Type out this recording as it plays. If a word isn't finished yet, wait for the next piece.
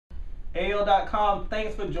AL.com,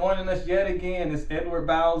 thanks for joining us yet again. It's Edward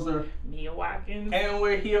Bowser, Mia Watkins, and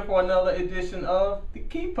we're here for another edition of the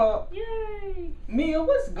Keep Up. Yay! Mia,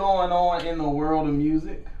 what's going on in the world of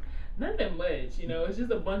music? Nothing much, it's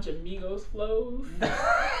just a bunch of Migos flows.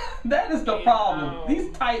 That is the problem.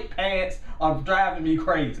 These tight pants are driving me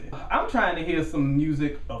crazy. I'm trying to hear some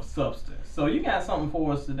music of substance. So you got something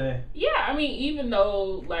for us today? Yeah, even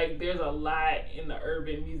though there's a lot in the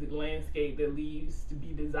urban music landscape that leaves to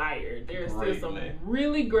be desired, there's still some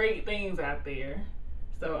really great things out there.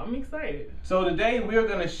 So I'm excited. So today we're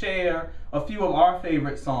going to share a few of our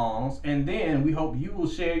favorite songs, and then we hope you will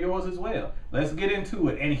share yours as well. Let's get into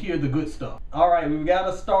it and hear the good stuff. All right, we've got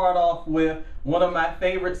to start off with one of my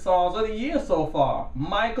favorite songs of the year so far,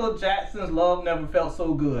 Michael Jackson's Love Never Felt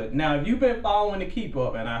So Good. Now, if you've been following the Keep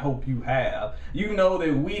Up, and I hope you have, you know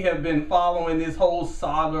that we have been following this whole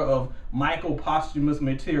saga of Michael posthumous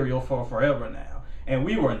material for forever now. And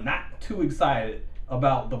we were not too excited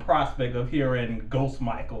about the prospect of hearing Ghost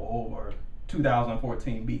Michael over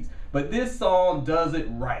 2014 beats. But this song does it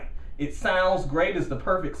right. It sounds great. It's the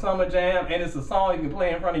perfect summer jam, and it's a song you can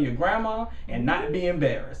play in front of your grandma and not be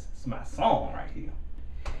embarrassed. It's my song right here.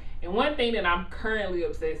 And one thing that I'm currently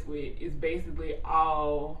obsessed with is basically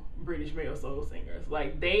all British male soul singers.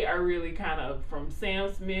 They are really kind of, from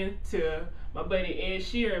Sam Smith to my buddy Ed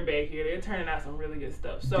Sheeran back here, they're turning out some really good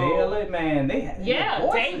stuff. So Daily, man, they have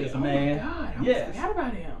Daily, man. Oh my God, I forgot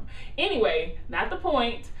about him. Anyway, not the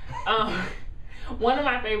point. One of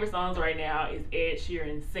my favorite songs right now is Ed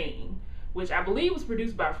Sheeran's Sing, which I believe was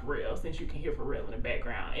produced by Pharrell, since you can hear Pharrell in the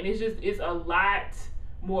background. And it's a lot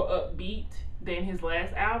more upbeat than his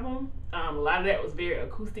last album. A lot of that was very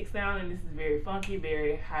acoustic sounding. This is very funky,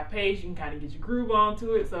 very high paced. You can kind of get your groove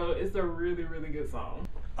onto it. So it's a really, really good song.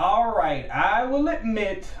 All right, I will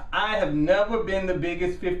admit I have never been the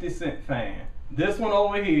biggest 50 Cent fan. This one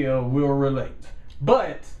over here will relate.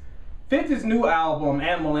 But 50's new album,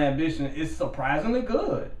 Animal Ambition, is surprisingly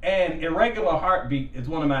good. And Irregular Heartbeat is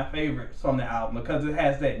one of my favorites from the album because it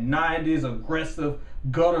has that 90s aggressive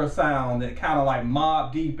gutter sound that kind of like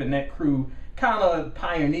Mobb Deep and that crew kind of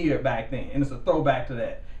pioneered back then. And it's a throwback to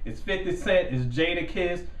that. It's 50 Cent, it's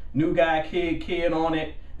Jadakiss, New Guy Kid on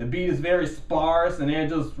it. The beat is very sparse, and they're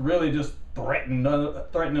just really just threatening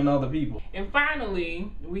other people. And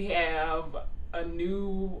finally, we have a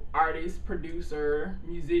new artist, producer,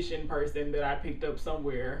 musician person that I picked up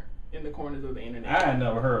somewhere in the corners of the internet. I had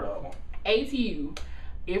never heard of him. ATU,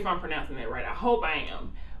 if I'm pronouncing that right. I hope I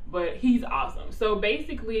am. But he's awesome. So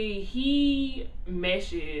basically, he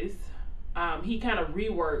meshes, he kind of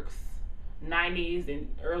reworks 90s and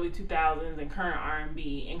early 2000s and current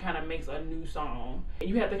R&B and kind of makes a new song. And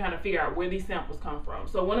you have to kind of figure out where these samples come from.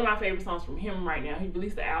 So one of my favorite songs from him right now, he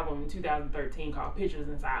released an album in 2013 called Pictures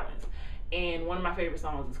in Silence. And one of my favorite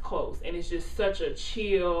songs is Close. And it's just such a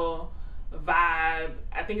chill vibe.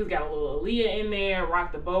 I think it's got a little Aaliyah in there,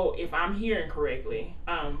 Rock the Boat, if I'm hearing correctly.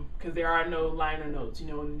 Because there are no liner notes,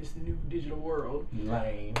 in this new digital world.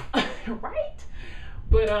 Lame. Right?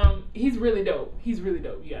 But he's really dope. He's really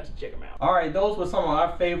dope. You guys should check him out. All right, those were some of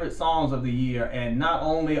our favorite songs of the year. And not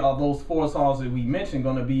only are those 4 songs that we mentioned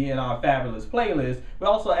going to be in our fabulous playlist, we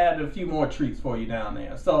also added a few more treats for you down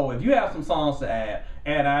there. So if you have some songs to add,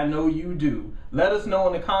 and I know you do, let us know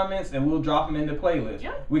in the comments and we'll drop them in the playlist.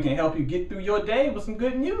 Yep. We can help you get through your day with some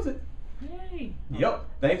good music. Yay. Yep.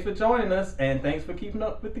 Thanks for joining us, and thanks for keeping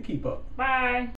up with the Keep Up. Bye.